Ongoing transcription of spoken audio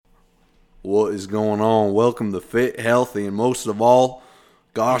What is going on? Welcome to Fit, Healthy, and most of all,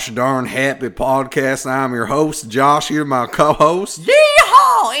 gosh darn happy podcast. I'm your host, Josh, here, my co-host.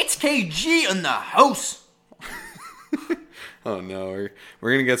 Yeehaw! It's KG in the house. Oh no,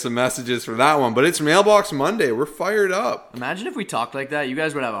 we're going to get some messages for that one, but it's Mailbox Monday. We're fired up. Imagine if we talked like that. You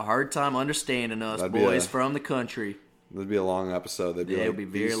guys would have a hard time understanding us, boys from the country. That'd be a long episode. They'd be it would be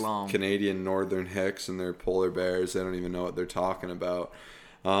very long. Canadian Northern Hicks and their polar bears. They don't even know what they're talking about.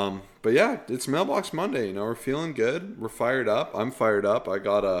 But yeah, it's Mailbox Monday. You know, we're feeling good. We're fired up. I'm fired up. I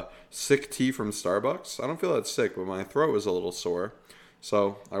got a sick tea from Starbucks. I don't feel that sick, but my throat was a little sore.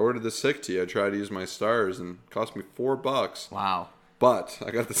 So I ordered the sick tea. I tried to use my stars and it cost me $4. Wow. But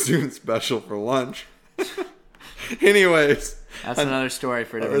I got the student special for lunch. Anyways. That's another story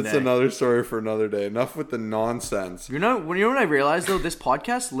for another day. That's another story for another day. Enough with the nonsense. You know what I realized, though? This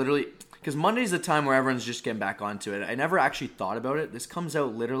podcast literally... Because Monday's the time where everyone's just getting back onto it. I never actually thought about it. This comes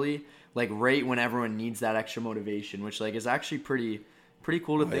out literally like right when everyone needs that extra motivation, which like is actually pretty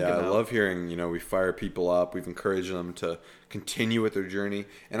cool to think about. I love hearing, we fire people up. We've encouraged them to continue with their journey.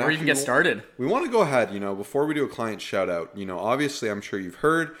 And or even get started. We want to go ahead, before we do a client shout out, obviously I'm sure you've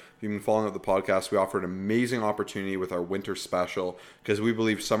heard, if you've been following up the podcast, we offer an amazing opportunity with our winter special because we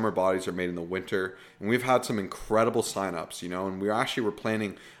believe summer bodies are made in the winter. And we've had some incredible signups, and we're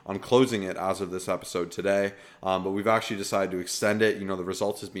planning on closing it as of this episode today. But we've actually decided to extend it. The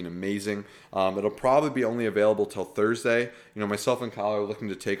results has been amazing. It'll probably be only available till Thursday. Myself and Kyle are looking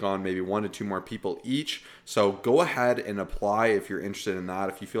to take on maybe 1 to 2 more people each. So go ahead and apply if you're interested in that,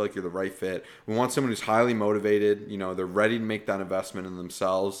 if you feel like you're the right fit. We want someone who's highly motivated. They're ready to make that investment in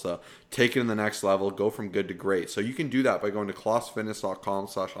themselves, take it to the next level, go from good to great. So you can do that by going to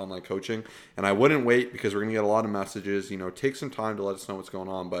ColossFitness.com/online coaching. And I wouldn't wait because we're going to get a lot of messages. Take some time to let us know what's going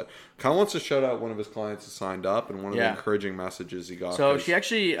on. But Kyle wants to shout out one of his clients who signed up and one of the encouraging messages he got. So she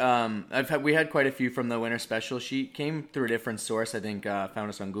actually, we had quite a few from the winter special. She came through a different source. I think found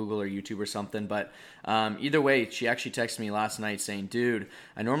us on Google or YouTube or something. But either way, she actually texted me last night saying, dude,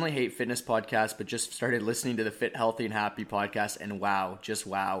 I normally hate fitness podcasts, but just started listening to the Fit, Healthy, and Happy podcast. And wow, just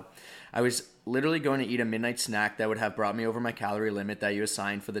wow. I was literally going to eat a midnight snack that would have brought me over my calorie limit that you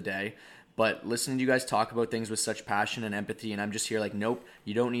assigned for the day. But listening to you guys talk about things with such passion and empathy, and I'm just here like, nope,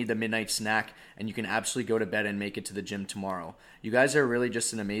 you don't need the midnight snack, and you can absolutely go to bed and make it to the gym tomorrow. You guys are really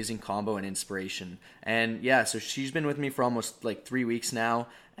just an amazing combo and inspiration. And yeah, so she's been with me for almost like 3 weeks now,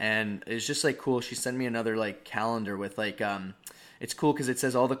 and it's just like cool. She sent me another like calendar with like, it's cool because it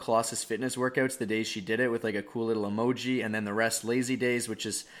says all the Colossus Fitness workouts, the days she did it with like a cool little emoji, and then the rest lazy days, which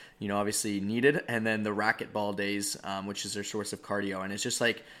is, obviously needed, and then the racquetball days, which is their source of cardio. And it's just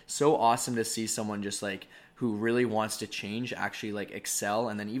like so awesome to see someone just like who really wants to change actually like excel.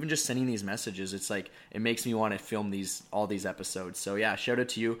 And then even just sending these messages, it's like it makes me want to film all these episodes. So yeah, shout out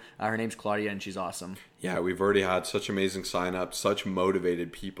to you. Her name's Claudia and she's awesome. Yeah, we've already had such amazing sign-ups, such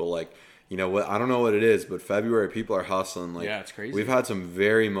motivated people. Like, what, I don't know what it is, but February people are hustling. Like, yeah, it's crazy. We've had some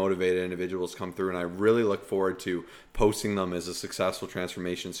very motivated individuals come through, and I really look forward to posting them as a successful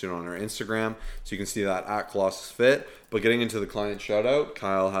transformation soon on our Instagram. So you can see that at Colossus Fit. But getting into the client shout out,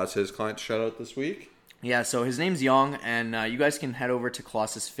 Kyle has his client shout out this week. Yeah, so his name's Young, and you guys can head over to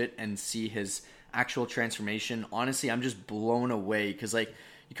Colossus Fit and see his actual transformation. Honestly, I'm just blown away because like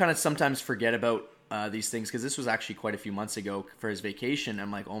you kind of sometimes forget about these things because this was actually quite a few months ago for his vacation.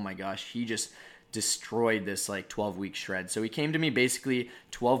 I'm like, oh my gosh, he just destroyed this like 12-week shred. So he came to me basically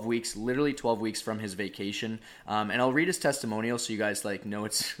 12 weeks, literally 12 weeks from his vacation. And I'll read his testimonial so you guys like know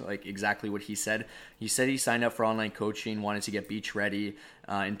it's like exactly what he said. He said he signed up for online coaching, wanted to get beach ready.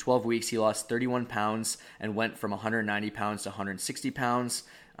 In 12 weeks, he lost 31 pounds and went from 190 pounds to 160 pounds.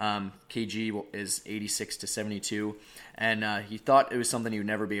 KG is 86 to 72, and he thought it was something he would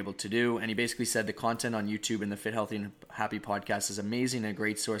never be able to do. And he basically said the content on YouTube and the Fit, Healthy, and Happy podcast is amazing and a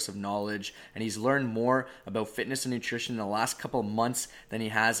great source of knowledge. And he's learned more about fitness and nutrition in the last couple of months than he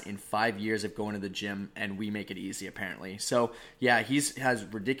has in 5 years of going to the gym. And we make it easy, apparently. So yeah, has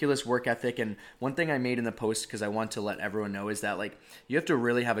ridiculous work ethic. And one thing I made in the post because I want to let everyone know is that like you have to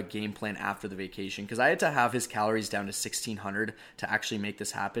really have a game plan after the vacation. Because I had to have his calories down to 1,600 to actually make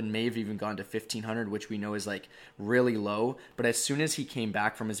this happen. May have even gone to 1,500, which we know is like really low. But as soon as he came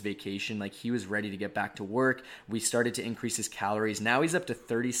back from his vacation, like he was ready to get back to work. We started to increase his calories. Now he's up to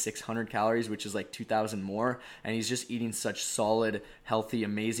 3,600 calories, which is like 2,000 more. And he's just eating such solid, healthy,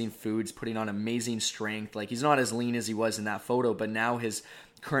 amazing foods, putting on amazing strength. Like he's not as lean as he was in that photo, but now his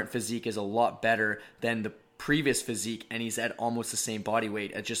current physique is a lot better than the previous physique, and he's at almost the same body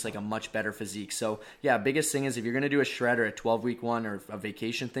weight at just like a much better physique. So yeah, biggest thing is if you're going to do a shred or a 12-week one or a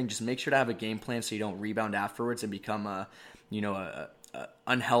vacation thing, just make sure to have a game plan so you don't rebound afterwards and become a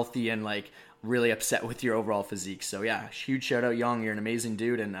unhealthy and like really upset with your overall physique. So yeah, huge shout out, Young. You're an amazing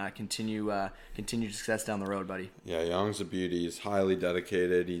dude, and continue success down the road, buddy. Yeah, Young's a beauty. He's highly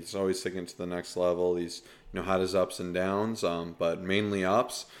dedicated. He's always taking it to the next level. He's had his ups and downs, but mainly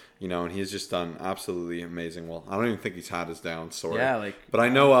ups. And he's just done absolutely amazing. Well, I don't even think he's had his downs, sorry. Yeah, but I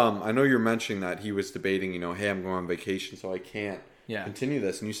know you're mentioning that he was debating, hey, I'm going on vacation, so I can't continue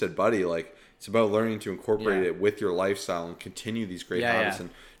this. And you said, buddy, like it's about learning to incorporate it with your lifestyle and continue these great habits and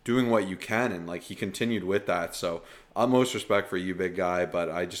doing what you can. And like he continued with that. So utmost respect for you, big guy.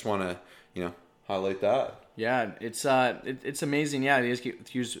 But I just want to, highlight that. Yeah, it's amazing. Yeah,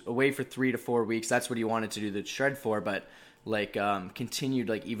 he was away for 3 to 4 weeks. That's what he wanted to do the shred for, but like continued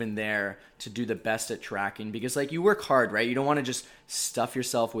like even there to do the best at tracking, because like you work hard, right? You don't want to just stuff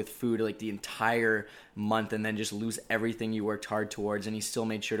yourself with food like the entire month and then just lose everything you worked hard towards. And he still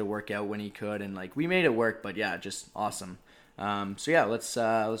made sure to work out when he could, and like we made it work. But yeah, just awesome. So yeah, let's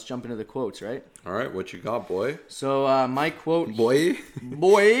jump into the quotes, right? All right, what you got, boy? So my quote, boy,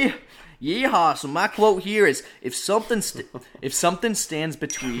 yeehaw. So my quote here is: if something stands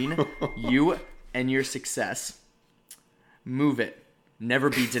between you and your success, move it. Never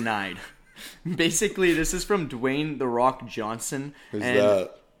be denied. Basically, this is from Dwayne "The Rock" Johnson. Who's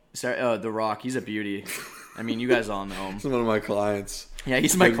that? Sorry, The Rock. He's a beauty. I mean, you guys all know him. He's one of my clients. Yeah,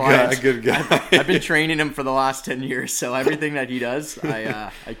 he's my client. Good guy. I've been training him for the last 10 years, so everything that he does,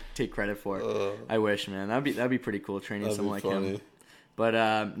 I take credit for. I wish, man. That'd be pretty cool training someone like him.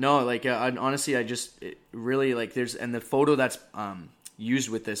 But no, like honestly, really like and the photo that's used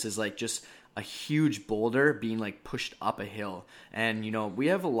with this is like just a huge boulder being like pushed up a hill. And we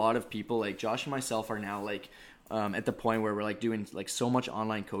have a lot of people, like Josh and myself are now like at the point where we're like doing like so much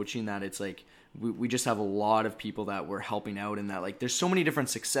online coaching that it's like we just have a lot of people that we're helping out, and that like there's so many different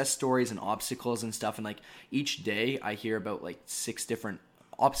success stories and obstacles and stuff, and like each day I hear about like 6 different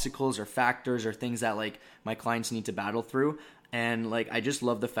obstacles or factors or things that like my clients need to battle through. And like I just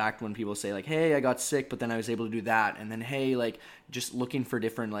love the fact when people say like, hey, I got sick but then I was able to do that, and then hey, like just looking for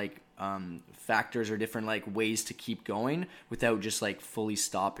different like factors or different like ways to keep going without just like fully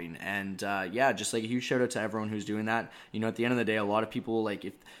stopping. And yeah, just like a huge shout out to everyone who's doing that. At the end of the day, a lot of people,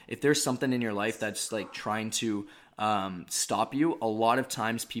 like if there's something in your life that's like trying to stop you, a lot of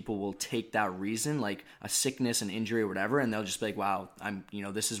times people will take that reason, like a sickness, an injury or whatever, and they'll just be like, wow, I'm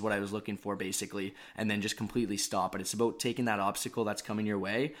this is what I was looking for basically, and then just completely stop. But it's about taking that obstacle that's coming your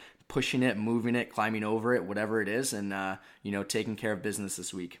way, pushing it, moving it, climbing over it, whatever it is, and taking care of business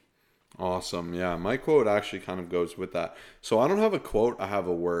this week. Awesome. Yeah, my quote actually kind of goes with that. So I don't have a quote, I have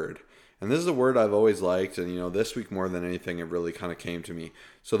a word. And this is a word I've always liked, and this week more than anything, it really kind of came to me.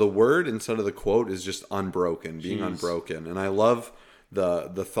 So the word instead of the quote is just unbroken, being unbroken. And I love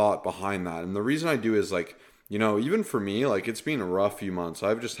the thought behind that. And the reason I do is like, even for me, like it's been a rough few months.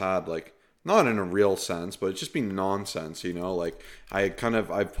 I've just had like, not in a real sense, but it's just been nonsense, like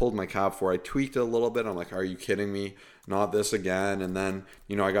I've pulled my cap for, I tweaked it a little bit. I'm like, are you kidding me? Not this again. And then,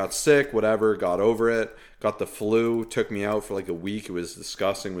 I got sick, whatever, got over it, got the flu, took me out for like a week. It was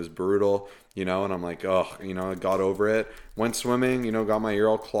disgusting, it was brutal, and I'm like, oh, I got over it, went swimming, got my ear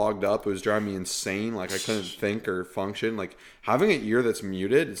all clogged up. It was driving me insane. Like I couldn't think or function. Like having an ear that's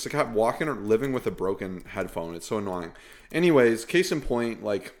muted, it's like walking or living with a broken headphone. It's so annoying. Anyways, case in point,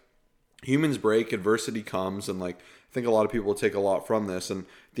 like humans break, adversity comes, and like I think a lot of people will take a lot from this. And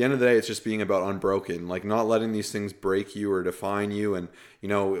at the end of the day, it's just being about unbroken, like not letting these things break you or define you. And,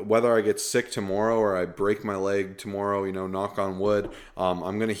 whether I get sick tomorrow or I break my leg tomorrow, knock on wood,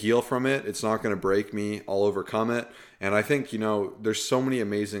 I'm going to heal from it. It's not going to break me. I'll overcome it. And I think, there's so many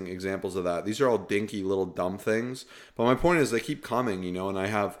amazing examples of that. These are all dinky little dumb things. But my point is they keep coming, and I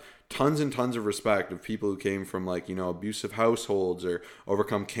have tons and tons of respect of people who came from like, abusive households or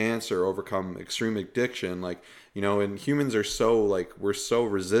overcome cancer, overcome extreme addiction. Like, and humans are so like, we're so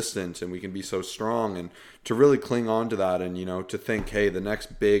resistant and we can be so strong, and to really cling on to that and, to think, hey, the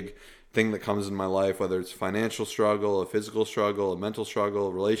next big thing that comes in my life, whether it's financial struggle, a physical struggle, a mental struggle,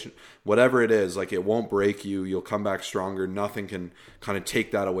 a relation, whatever it is, like it won't break you. You'll come back stronger. Nothing can kind of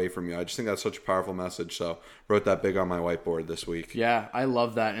take that away from you. I just think that's such a powerful message. So wrote that big on my whiteboard this week. Yeah, I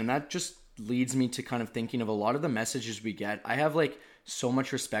love that. And that just leads me to kind of thinking of a lot of the messages we get. I have like so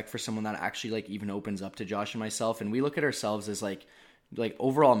much respect for someone that actually like even opens up to Josh and myself. And we look at ourselves as like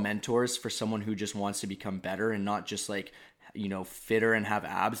overall mentors for someone who just wants to become better and not just like fitter and have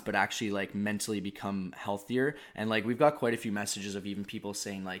abs, but actually like mentally become healthier. And like we've got quite a few messages of even people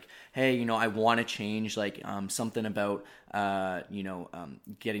saying like, hey, I want to change, like something about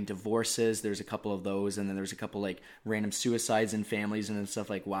getting divorces. There's a couple of those, and then there's a couple like random suicides in families and stuff.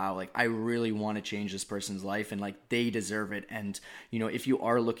 Like, wow, like I really want to change this person's life, and like they deserve it. And if you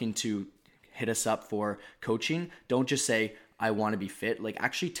are looking to hit us up for coaching, don't just say I want to be fit. Like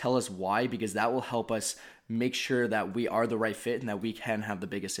actually tell us why, because that will help us make sure that we are the right fit and that we can have the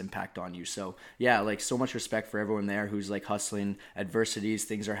biggest impact on you. So yeah, like so much respect for everyone there who's like hustling, adversities,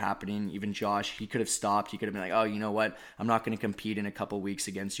 things are happening. Even Josh, he could have stopped. He could have been like, oh, you know what? I'm not going to compete in a couple weeks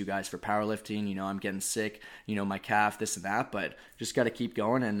against you guys for powerlifting. I'm getting sick, my calf, this and that, but just got to keep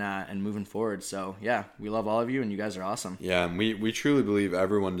going and moving forward. So yeah, we love all of you and you guys are awesome. Yeah. And we truly believe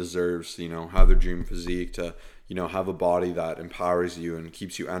everyone deserves, have their dream physique, to have a body that empowers you and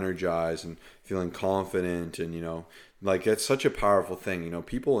keeps you energized and feeling confident. And, like it's such a powerful thing.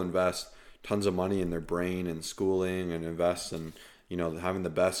 People invest tons of money in their brain and schooling, and invest in, having the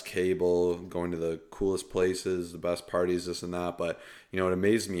best cable, going to the coolest places, the best parties, this and that. But, it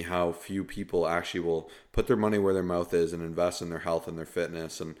amazes me how few people actually will put their money where their mouth is and invest in their health and their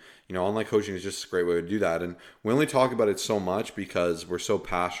fitness. And, online coaching is just a great way to do that. And we only talk about it so much because we're so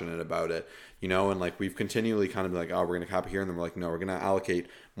passionate about it. And like we've continually kind of been like, oh, we're going to cap it here. And then we're like, no, we're going to allocate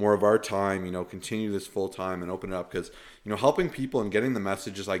more of our time, continue this full time and open it up. Because, helping people and getting the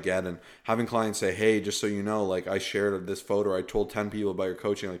messages I get, and having clients say, hey, just so you know, like I shared this photo, I told 10 people about your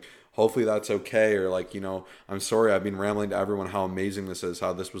coaching, like hopefully that's okay. Or like, I'm sorry, I've been rambling to everyone how amazing this is,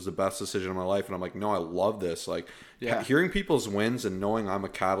 how this was the best decision of my life. And I'm like, no, I love this. Like hearing people's wins and knowing I'm a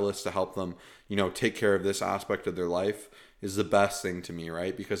catalyst to help them, take care of this aspect of their life is the best thing to me,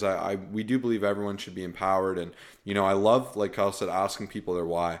 right? Because we do believe everyone should be empowered. And, I love, like Kyle said, asking people their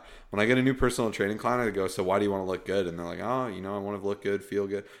why. When I get a new personal training client, I go, so why do you want to look good? And they're like, oh, I want to look good, feel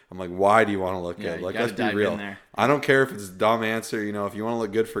good. I'm like, why do you want to look good? Like, let's be real. I don't care if it's a dumb answer. If you want to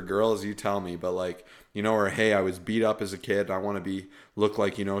look good for girls, you tell me. But like, or hey, I was beat up as a kid, and I want to look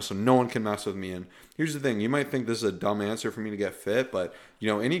like, so no one can mess with me. And here's the thing, you might think this is a dumb answer for me to get fit, but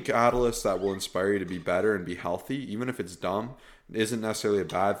any catalyst that will inspire you to be better and be healthy, even if it's dumb, isn't necessarily a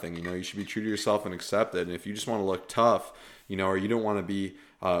bad thing. You should be true to yourself and accept it. And if you just want to look tough, or you don't want to be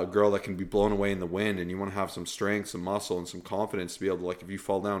a girl that can be blown away in the wind, and you want to have some strength, some muscle, and some confidence to be able to, like, if you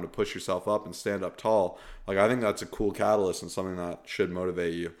fall down, to push yourself up and stand up tall. Like, I think that's a cool catalyst and something that should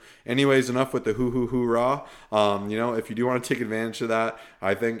motivate you. Anyways, enough with the hoorah. If you do want to take advantage of that,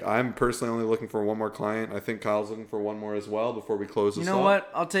 I think I'm personally only looking for one more client. I think Kyle's looking for one more as well before we close this up. You know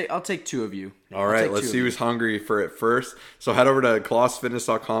what? I'll take two of you. All right, let's see who's hungry for it first. So head over to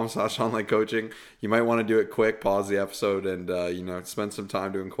ColossFitness.com/online coaching. You might want to do it quick, pause the episode, and spend some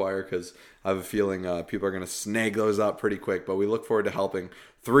time to inquire, because I have a feeling people are going to snag those up pretty quick. But we look forward to helping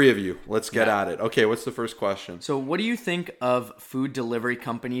 3 of you. Let's get at it. Okay, what's the first question? So what do you think of food delivery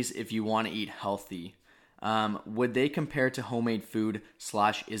companies if you want to eat healthy? Would they compare to homemade food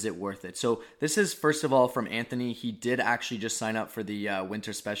 / is it worth it? So this is, first of all, from Anthony. He did actually just sign up for the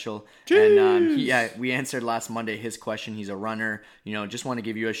winter special. Jeez. And we answered last Monday his question. He's a runner. Just want to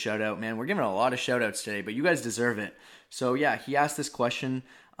give you a shout out, man. We're giving a lot of shout outs today, but you guys deserve it. So yeah, he asked this question.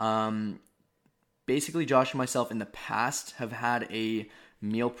 Basically, Josh and myself in the past have had a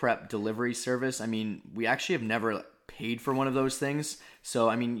meal prep delivery service. I mean, we actually have never paid for one of those things. So,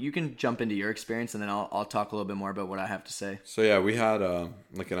 I mean, you can jump into your experience, and then I'll talk a little bit more about what I have to say. So, yeah, we had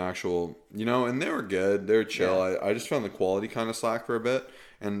like an actual, and they were good. They were chill. Yeah. I just found the quality kind of slack for a bit.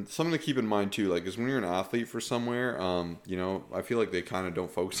 And something to keep in mind, too, like, is when you're an athlete for somewhere, I feel like they kind of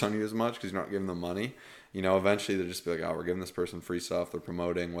don't focus on you as much because you're not giving them money. Eventually they'll just be like, oh, we're giving this person free stuff, they're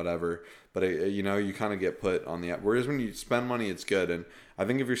promoting, whatever. But, you kind of get put on the... Whereas when you spend money, it's good. And I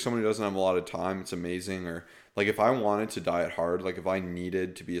think if you're someone who doesn't have a lot of time, it's amazing. Or, like, if I wanted to diet hard, like, if I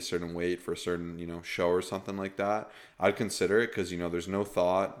needed to be a certain weight for a certain, show or something like that, I'd consider it because, there's no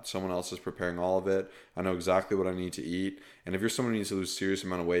thought. Someone else is preparing all of it. I know exactly what I need to eat. And if you're someone who needs to lose a serious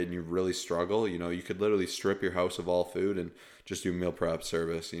amount of weight and you really struggle, you could literally strip your house of all food and just do meal prep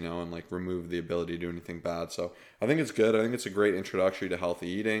service, and like remove the ability to do anything bad. So I think it's good. I think it's a great introductory to healthy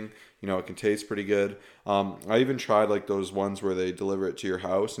eating. It can taste pretty good. I even tried like those ones where they deliver it to your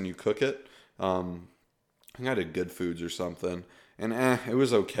house and you cook it. I think I did Good Foods or something, and it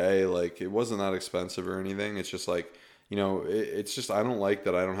was okay. Like, it wasn't that expensive or anything. It's just like, it's just, I don't like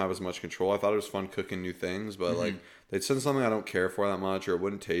that I don't have as much control. I thought it was fun cooking new things, but like they'd send something I don't care for that much, or it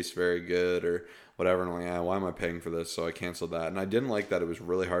wouldn't taste very good, or whatever. And I'm like, why am I paying for this? So I canceled that. And I didn't like that it was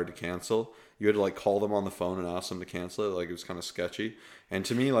really hard to cancel. You had to like call them on the phone and ask them to cancel it. Like it was kind of sketchy. And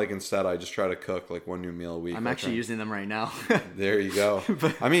to me, like instead, I just try to cook like one new meal a week. I'm actually using them right now. There you go.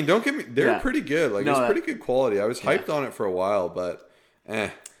 I mean, don't get me. They're pretty good. Like it's pretty good quality. I was hyped on it for a while, but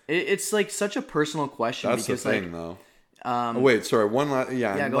It's like such a personal question. That's because, the thing, like, though. Wait, sorry. One last.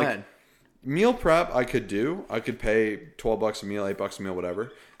 Yeah, go ahead. Meal prep, I could do. I could pay $12 a meal, $8 a meal,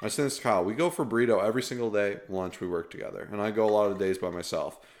 whatever. I said this to Kyle. We go for burrito every single day. Lunch, we work together, and I go a lot of days by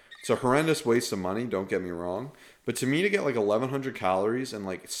myself. It's a horrendous waste of money. Don't get me wrong, but to me, to get like 1,100 calories and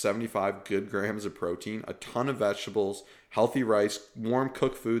like 75 good grams of protein, a ton of vegetables, healthy rice, warm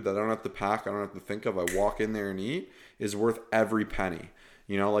cooked food that I don't have to pack, I don't have to think of. I walk in there and eat is worth every penny.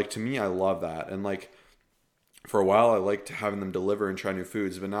 You know, like to me, I love that, and like. For a while, I liked having them deliver and try new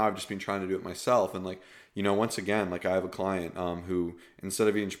foods, but now I've just been trying to do it myself. And like, you know, once again, like I have a client who, instead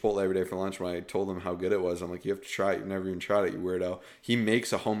of eating Chipotle every day for lunch, when I told them how good it was, I'm like, you have to try it. You've never even tried it, you weirdo. He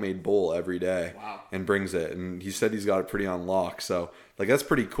makes a homemade bowl every day. Wow. And brings it. And he said he's got it pretty on lock. So like, that's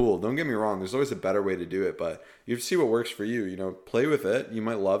pretty cool. Don't get me wrong. There's always a better way to do it, but you have to see what works for you. You know, play with it. You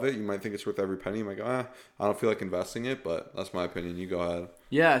might love it. You might think it's worth every penny. You might go, I don't feel like investing it, but that's my opinion. You go ahead.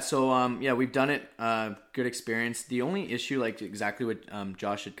 Yeah, so we've done it. Good experience. The only issue, like exactly what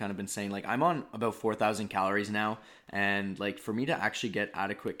Josh had kind of been saying, like I'm on about 4,000 calories now, and like for me to actually get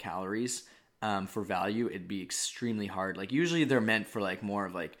adequate calories for value, it'd be extremely hard. Like usually they're meant for like more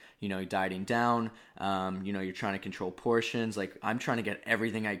of like, you know, dieting down. You know, you're trying to control portions. Like I'm trying to get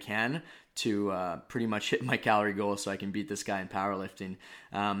everything I can to pretty much hit my calorie goal so I can beat this guy in powerlifting.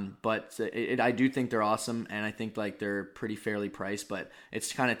 But I do think they're awesome, and I think like they're pretty fairly priced, but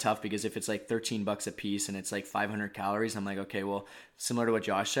it's kind of tough because if it's like $13 a piece and it's like 500 calories, I'm like, okay, well, similar to what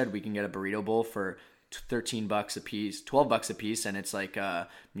Josh said, we can get a burrito bowl for $13 a piece, $12 a piece, and it's like,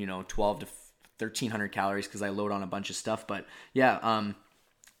 you know, 12 to 1,300 calories because I load on a bunch of stuff. But yeah,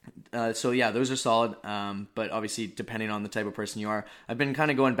 so yeah, those are solid. But obviously, depending on the type of person you are, I've been kind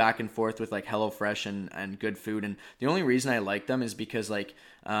of going back and forth with like HelloFresh and Good Food. And the only reason I like them is because like,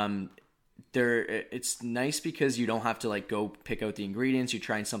 it's nice because you don't have to like go pick out the ingredients. You're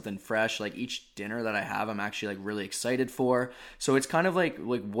trying something fresh. Like each dinner that I have, I'm actually like really excited for. So it's kind of like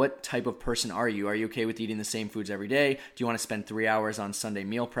what type of person are you? Are you okay with eating the same foods every day? Do you want to spend 3 hours on Sunday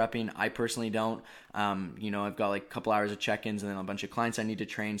meal prepping? I personally don't. You know, I've got like a couple hours of check-ins and then a bunch of clients I need to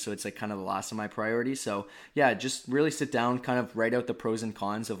train. So it's like kind of the last of my priorities. So yeah, just really sit down, kind of write out the pros and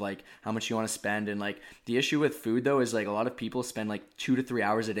cons of like how much you want to spend. And like the issue with food though is like a lot of people spend like 2 to 3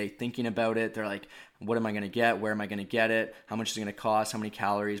 hours a day thinking about it. They're like, what am I going to get? Where am I going to get it? How much is it going to cost? How many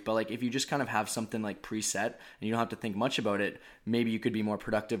calories? But like, if you just kind of have something like preset and you don't have to think much about it, maybe you could be more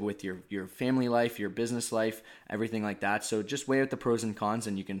productive with your family life, your business life, everything like that. So just weigh out the pros and cons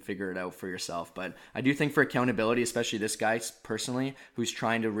and you can figure it out for yourself. But I do think for accountability, especially this guy personally, who's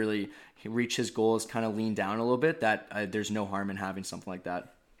trying to really reach his goals, kind of lean down a little bit, that there's no harm in having something like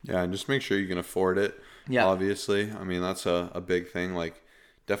that. Yeah. And just make sure you can afford it. Yeah. Obviously. I mean, that's a big thing. Like,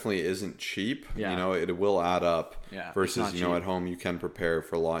 definitely isn't cheap. Yeah. You know, it will add up. Yeah, versus, you know, at home you can prepare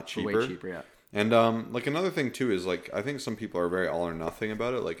for a lot cheaper. Way cheaper, yeah. And like another thing too is like I think some people are very all or nothing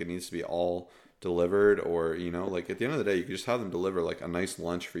about it. Like it needs to be all delivered, or you know, like at the end of the day you can just have them deliver like a nice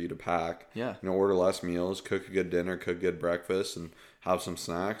lunch for you to pack. Yeah. You know, order less meals, cook a good dinner, cook good breakfast, and have some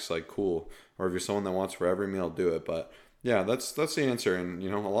snacks. Like cool. Or if you're someone that wants for every meal, do it. But yeah, that's the answer. And you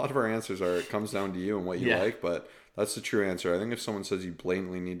know, a lot of our answers are it comes down to you and what you like, but that's the true answer. I think if someone says you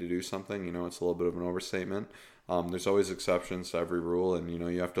blatantly need to do something, you know, it's a little bit of an overstatement. There's always exceptions to every rule, and you know,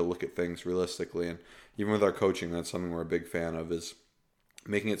 you have to look at things realistically. And even with our coaching, that's something we're a big fan of, is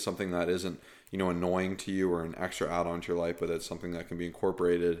making it something that isn't, you know, annoying to you or an extra add-on to your life, but it's something that can be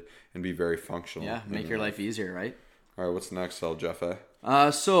incorporated and be very functional. Yeah, make your life easier, right? All right, what's next, Jeff?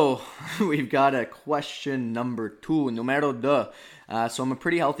 So we've got a question number 2, numero 2. So I'm a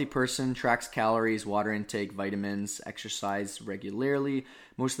pretty healthy person, tracks calories, water intake, vitamins, exercise regularly.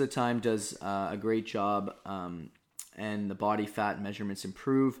 Most of the time does a great job, and the body fat measurements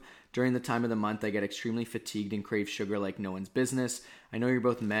improve. During the time of the month, I get extremely fatigued and crave sugar like no one's business. I know you're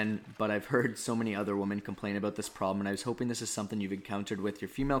both men, but I've heard so many other women complain about this problem, and I was hoping this is something you've encountered with your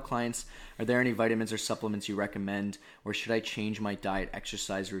female clients. Are there any vitamins or supplements you recommend, or should I change my diet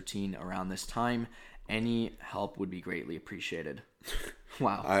exercise routine around this time? Any help would be greatly appreciated.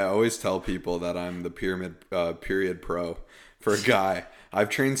 Wow. I always tell people that I'm the period pro for a guy. I've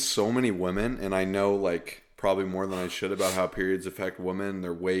trained so many women, and I know like probably more than I should about how periods affect women,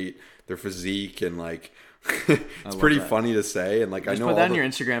 their weight, their physique, and like it's pretty funny to say. And like Just I know put that in the, your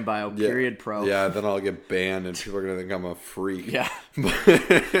Instagram bio. Period pro. Yeah, then I'll get banned and people are gonna think I'm a freak. Yeah.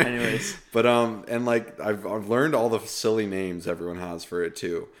 Anyways. But and like I've learned all the silly names everyone has for it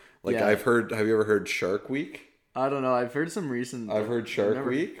too. Like Yeah. I've heard. Have you ever heard Shark Week? I don't know. I've heard some recent. I've heard Shark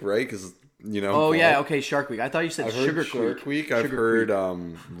Week, right? Because you know. Oh yeah, okay, Shark Week. I thought you said I've Sugar heard Shark Week. I've heard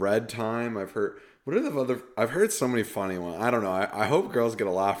Red Time. I've heard. What are the other? I've heard so many funny ones. I don't know. I hope girls get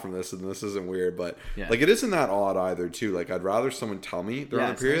a laugh from this, and this isn't weird, but like it isn't that odd either, too. Like I'd rather someone tell me they're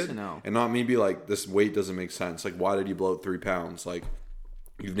on a period, nice to know. and not me be like, "This weight doesn't make sense." Like, why did you bloat 3 pounds? Like,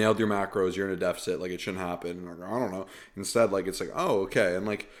 you've nailed your macros. You're in a deficit. Like it shouldn't happen. Or, I don't know. Instead, like it's like, oh, okay. And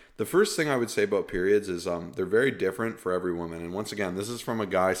like the first thing I would say about periods is they're very different for every woman. And once again, this is from a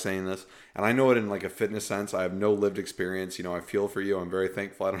guy saying this, and I know it in like a fitness sense. I have no lived experience. You know, I feel for you. I'm very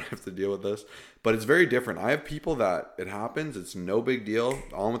thankful I don't have to deal with this. But it's very different. I have people that it happens. It's no big deal.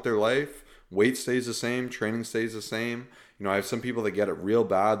 On with their life. Weight stays the same. Training stays the same. You know, I have some people that get it real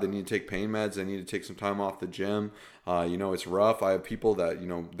bad. They need to take pain meds. They need to take some time off the gym. You know, it's rough. I have people that, you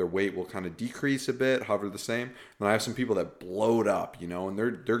know, their weight will kind of decrease a bit, hover the same. And I have some people that bloat up, you know, and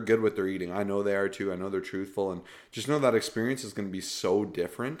they're good with their eating. I know they are too. I know they're truthful. And just know that experience is going to be so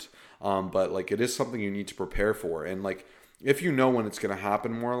different. But like, it is something you need to prepare for. And like, if you know when it's going to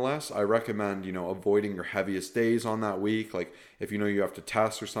happen more or less, I recommend, you know, avoiding your heaviest days on that week. Like if you know you have to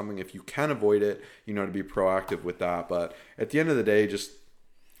test or something, if you can avoid it, you know, to be proactive with that. But at the end of the day, just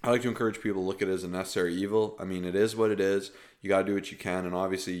I like to encourage people to look at it as a necessary evil. I mean, it is what it is. You got to do what you can. And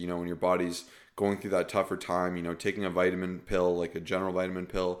obviously, you know, when your body's going through that tougher time, you know, taking a vitamin pill, like a general vitamin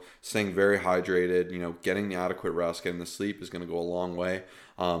pill, staying very hydrated, you know, getting the adequate rest, getting the sleep is going to go a long way.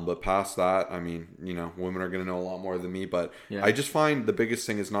 But past that, I mean, you know, women are going to know a lot more than me, but I just find the biggest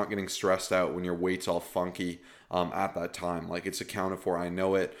thing is not getting stressed out when your weight's all funky at that time. Like it's accounted for. I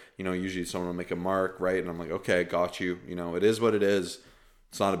know it, you know, usually someone will make a mark, right? And I'm like, okay, got you. You know, it is what it is.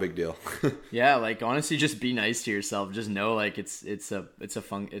 It's not a big deal. Yeah, like honestly, just be nice to yourself. Just know like it's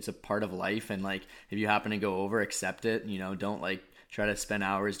a part of life, and like if you happen to go over, accept it. You know, don't like try to spend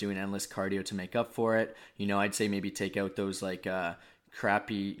hours doing endless cardio to make up for it. You know, I'd say maybe take out those like not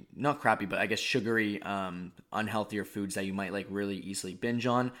crappy, but I guess sugary, unhealthier foods that you might like really easily binge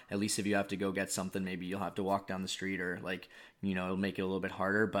on. At least if you have to go get something, maybe you'll have to walk down the street or like, you know, it'll make it a little bit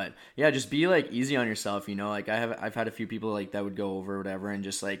harder. But yeah, just be like easy on yourself. You know, like I've had a few people like that would go over or whatever and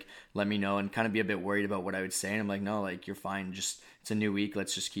just like let me know and kind of be a bit worried about what I would say. And I'm like, no, like you're fine. Just it's a new week.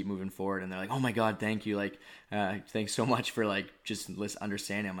 Let's just keep moving forward. And they're like, oh my God, thank you. Like, thanks so much for like just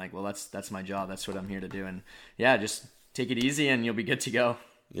understanding. I'm like, well, that's my job. That's what I'm here to do. And yeah, just take it easy and you'll be good to go.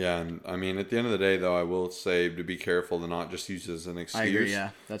 Yeah, and I mean, at the end of the day, though, I will say to be careful to not just use it as an excuse. I agree, yeah,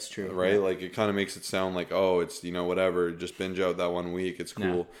 that's true. Right? Yeah. Like, it kind of makes it sound like, oh, it's, you know, whatever, just binge out that 1 week, it's cool.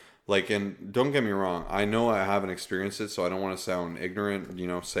 No. Like, and don't get me wrong, I know I haven't experienced it, so I don't want to sound ignorant, you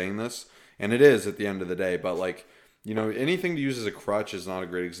know, saying this. And it is at the end of the day, but like, you know, anything to use as a crutch is not a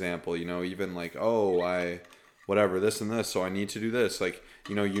great example. You know, even like, oh, whatever, this and this, so I need to do this. Like,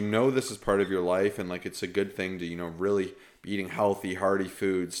 you know this is part of your life, and like it's a good thing to, you know, really be eating healthy, hearty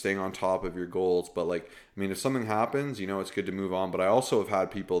food, staying on top of your goals. But like, I mean, if something happens, you know, it's good to move on. But I also have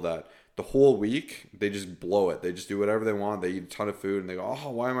had people that the whole week they just blow it. They just do whatever they want. They eat a ton of food and they go, oh,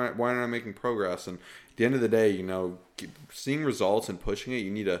 why aren't I making progress? And at the end of the day, you know, seeing results and pushing it,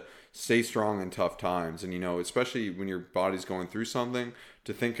 you need to stay strong in tough times. And, you know, especially when your body's going through something,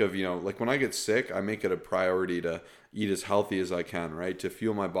 to think of, you know, like when I get sick, I make it a priority to eat as healthy as I can, right? To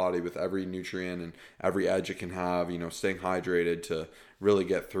fuel my body with every nutrient and every edge it can have, you know, staying hydrated to really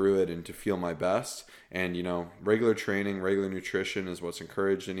get through it and to feel my best. And, you know, regular training, regular nutrition is what's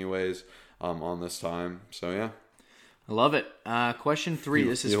encouraged anyways on this time. So, yeah. I love it. Question 3.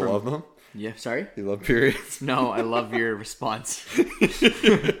 This is you from... love them? Yeah, sorry? You love periods? No, I love your response.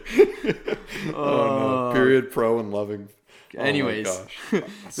 Oh, no. Period pro and loving. Anyways. Oh my gosh.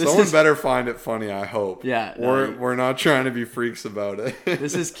 Someone better find it funny, I hope. Yeah. We're not trying to be freaks about it.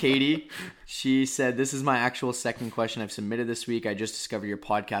 This is Katie. She said, this is my actual second question I've submitted this week. I just discovered your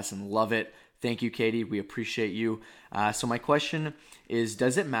podcast and love it. Thank you, Katie. We appreciate you. So my question is,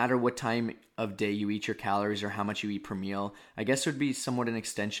 does it matter what time of day you eat your calories or how much you eat per meal? I guess it would be somewhat an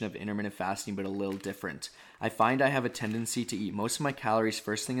extension of intermittent fasting, but a little different. I find I have a tendency to eat most of my calories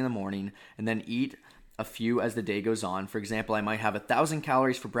first thing in the morning and then eat a few as the day goes on. For example, I might have 1,000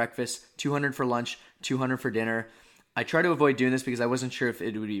 calories for breakfast, 200 for lunch, 200 for dinner. I try to avoid doing this because I wasn't sure if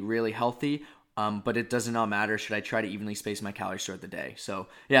it would be really healthy but it does not matter. Should I try to evenly space my calories throughout the day? So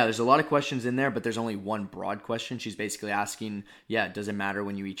yeah, there's a lot of questions in there, but there's only one broad question. She's basically asking, does it matter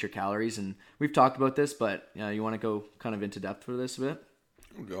when you eat your calories? And we've talked about this, but you want to go kind of into depth for this a bit?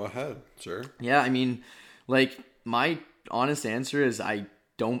 Go ahead, sir. Yeah, I mean, like, my honest answer is I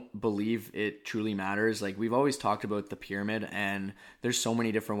don't believe it truly matters. Like, we've always talked about the pyramid, and there's so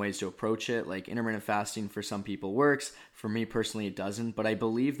many different ways to approach it. Like, intermittent fasting for some people works. For me personally, it doesn't. But I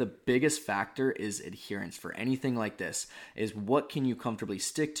believe the biggest factor is adherence for anything like this, is what can you comfortably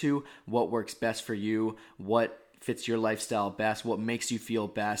stick to, what works best for you, what fits your lifestyle best, what makes you feel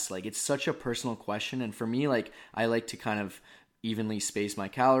best. Like, it's such a personal question. And for me, like, I like to kind of evenly space my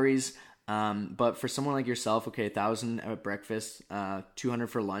calories. But for someone like yourself, okay, 1,000 at breakfast, 200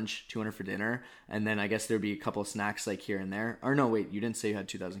 for lunch, 200 for dinner, and then I guess there'd be a couple of snacks like here and there. Or no, wait, you didn't say you had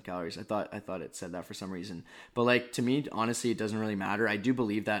 2,000 calories. I thought it said that for some reason. But like, to me, honestly, it doesn't really matter. I do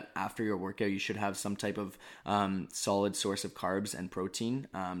believe that after your workout, you should have some type of solid source of carbs and protein,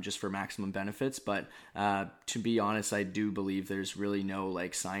 just for maximum benefits. But to be honest, I do believe there's really no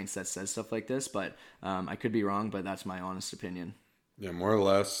like science that says stuff like this. But I could be wrong, but that's my honest opinion. Yeah, more or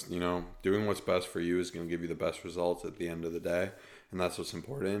less, doing what's best for you is going to give you the best results at the end of the day. And that's what's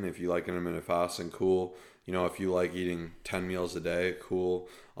important. If you like intermittent fasting, cool. If you like eating 10 meals a day, cool.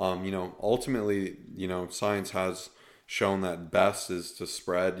 Ultimately, science has shown that best is to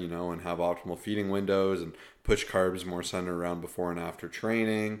spread, and have optimal feeding windows and push carbs more centered around before and after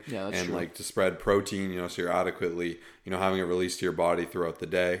training. Yeah, that's and true. Like to spread protein, so you're adequately, having it released to your body throughout the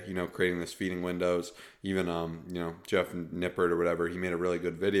day, creating this feeding windows. Even, Jeff Nippert or whatever, he made a really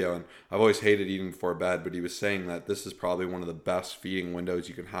good video, and I've always hated eating before bed, but he was saying that this is probably one of the best feeding windows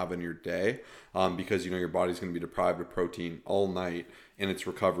you can have in your day, because, your body's going to be deprived of protein all night in its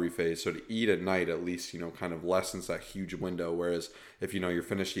recovery phase. So to eat at night, at least, kind of lessens that huge window. Whereas if, you're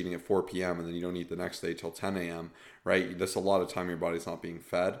finished eating at 4 p.m. and then you don't eat the next day till 10 a.m., right? That's a lot of time your body's not being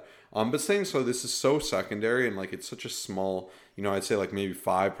fed. But saying so, this is so secondary, and like, it's such a small, I'd say like maybe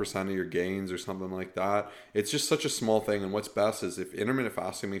 5% of your gains or something like that. It's just such a small thing. And what's best is if intermittent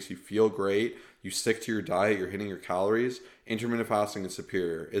fasting makes you feel great, you stick to your diet, you're hitting your calories, intermittent fasting is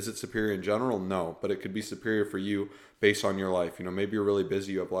superior. Is it superior in general? No, but it could be superior for you based on your life. Maybe you're really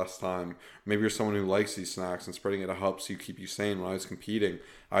busy, you have less time. Maybe you're someone who likes these snacks, and spreading it helps you keep you sane. When I was competing,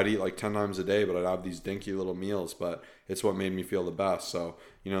 I'd eat like 10 times a day, but I'd have these dinky little meals, but it's what made me feel the best. So,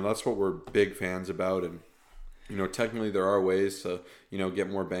 that's what we're big fans about. And technically there are ways to, get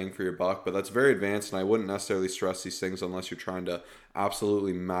more bang for your buck, but that's very advanced, and I wouldn't necessarily stress these things unless you're trying to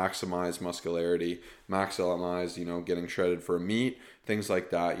absolutely maximize muscularity, maximize, getting shredded for a meet, things like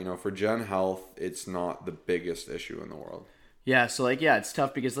that. For Gen Health, it's not the biggest issue in the world. Yeah, so it's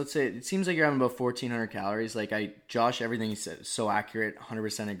tough because let's say it seems like you're having about 1,400 calories. Like Josh, everything he said is so accurate,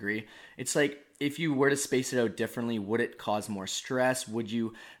 100% agree. It's like, if you were to space it out differently, would it cause more stress? Would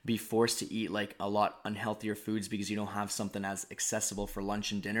you be forced to eat like a lot unhealthier foods because you don't have something as accessible for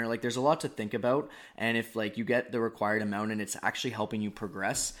lunch and dinner? Like, there's a lot to think about. And if like you get the required amount and it's actually helping you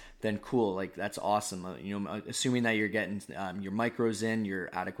progress, then cool. Like, that's awesome. Assuming that you're getting your micros in, your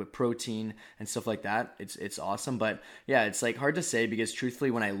adequate protein and stuff like that, it's awesome. But yeah, it's like hard to say because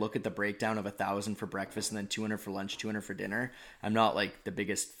truthfully, when I look at the breakdown of 1,000 for breakfast and then 200 for lunch, 200 for dinner, I'm not like the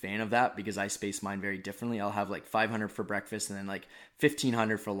biggest fan of that because I space mine very differently. I'll have like 500 for breakfast and then like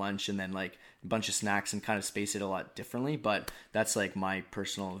 1,500 for lunch and then like a bunch of snacks and kind of space it a lot differently. But that's like my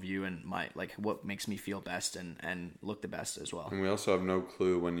personal view and my like what makes me feel best and look the best as well. And we also have no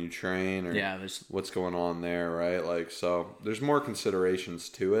clue when you train or there's what's going on there, right? Like, so there's more considerations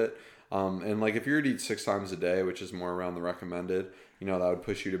to it. And like if you were to eat 6 times a day, which is more around the recommended, that would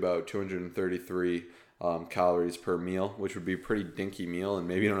push you to about 233 calories per meal, which would be a pretty dinky meal, and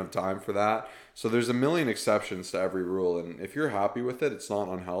maybe you don't have time for that. So there's a million exceptions to every rule, and if you're happy with it, it's not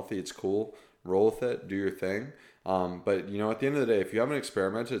unhealthy, it's cool, roll with it, do your thing. But at the end of the day, if you haven't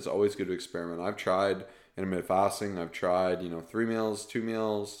experimented, it's always good to experiment. I've tried intermittent fasting, I've tried 3 meals, 2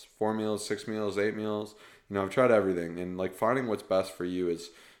 meals, 4 meals, 6 meals, 8 meals. I've tried everything, and like finding what's best for you is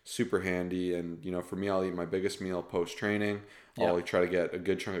super handy. And for me, I'll eat my biggest meal post training. I'll try to get a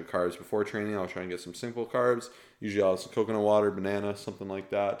good chunk of carbs before training. I'll try and get some simple carbs. Usually I'll have some coconut water, banana, something like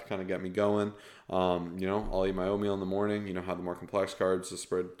that to kind of get me going. I'll eat my oatmeal in the morning, have the more complex carbs to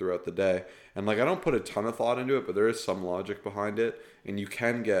spread throughout the day. And like, I don't put a ton of thought into it, but there is some logic behind it. And you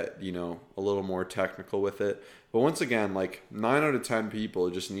can get, a little more technical with it. But once again, like 9 out of 10 people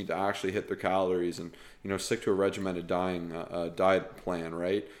just need to actually hit their calories and, stick to a regimented diet plan,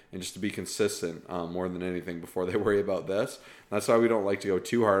 right? And just to be consistent more than anything before they worry about this. That's why we don't like to go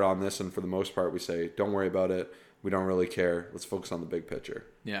too hard on this. And for the most part, we say, don't worry about it. We don't really care. Let's focus on the big picture.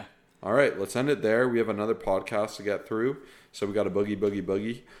 Yeah. All right, let's end it there. We have another podcast to get through, so we got a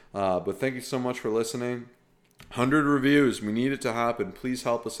boogie. But thank you so much for listening. 100 reviews. We need it to happen. Please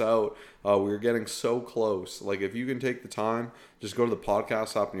help us out. We're getting so close. Like, if you can take the time, just go to the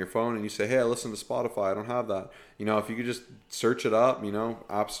podcast app on your phone and you say, hey, I listen to Spotify. I don't have that. If you could just search it up,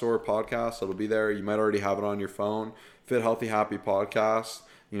 App Store podcast, it'll be there. You might already have it on your phone. Fit Healthy Happy Podcast.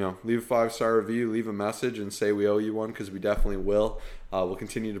 Leave a 5-star review, leave a message, and say we owe you one, because we definitely will. We'll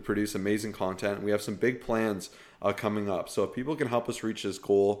continue to produce amazing content. We have some big plans coming up. So if people can help us reach this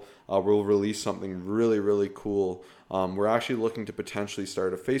goal, we'll release something really, really cool. We're actually looking to potentially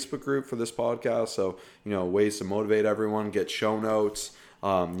start a Facebook group for this podcast. So, ways to motivate everyone, get show notes,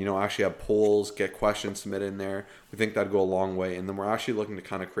 actually have polls, get questions submitted in there. We think that'd go a long way. And then we're actually looking to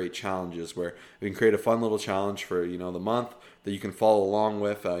kind of create challenges where we can create a fun little challenge for, the month that you can follow along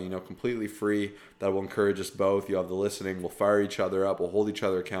with, completely free. That will encourage us both. You have the listening. We'll fire each other up. We'll hold each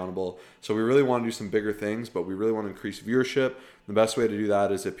other accountable. So we really want to do some bigger things, but we really want to increase viewership. The best way to do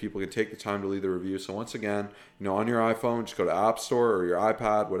that is if people can take the time to leave the review. So once again, on your iPhone, just go to App Store or your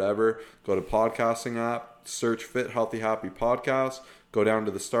iPad, whatever. Go to podcasting app, search Fit Healthy Happy Podcast. Go down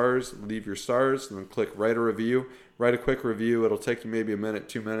to the stars, leave your stars, and then click write a review. Write a quick review. It'll take you maybe a minute,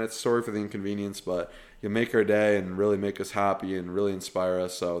 2 minutes. Sorry for the inconvenience, but you'll make our day and really make us happy and really inspire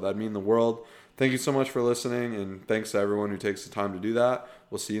us. So that'd mean the world. Thank you so much for listening, and thanks to everyone who takes the time to do that.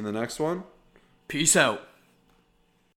 We'll see you in the next one. Peace out.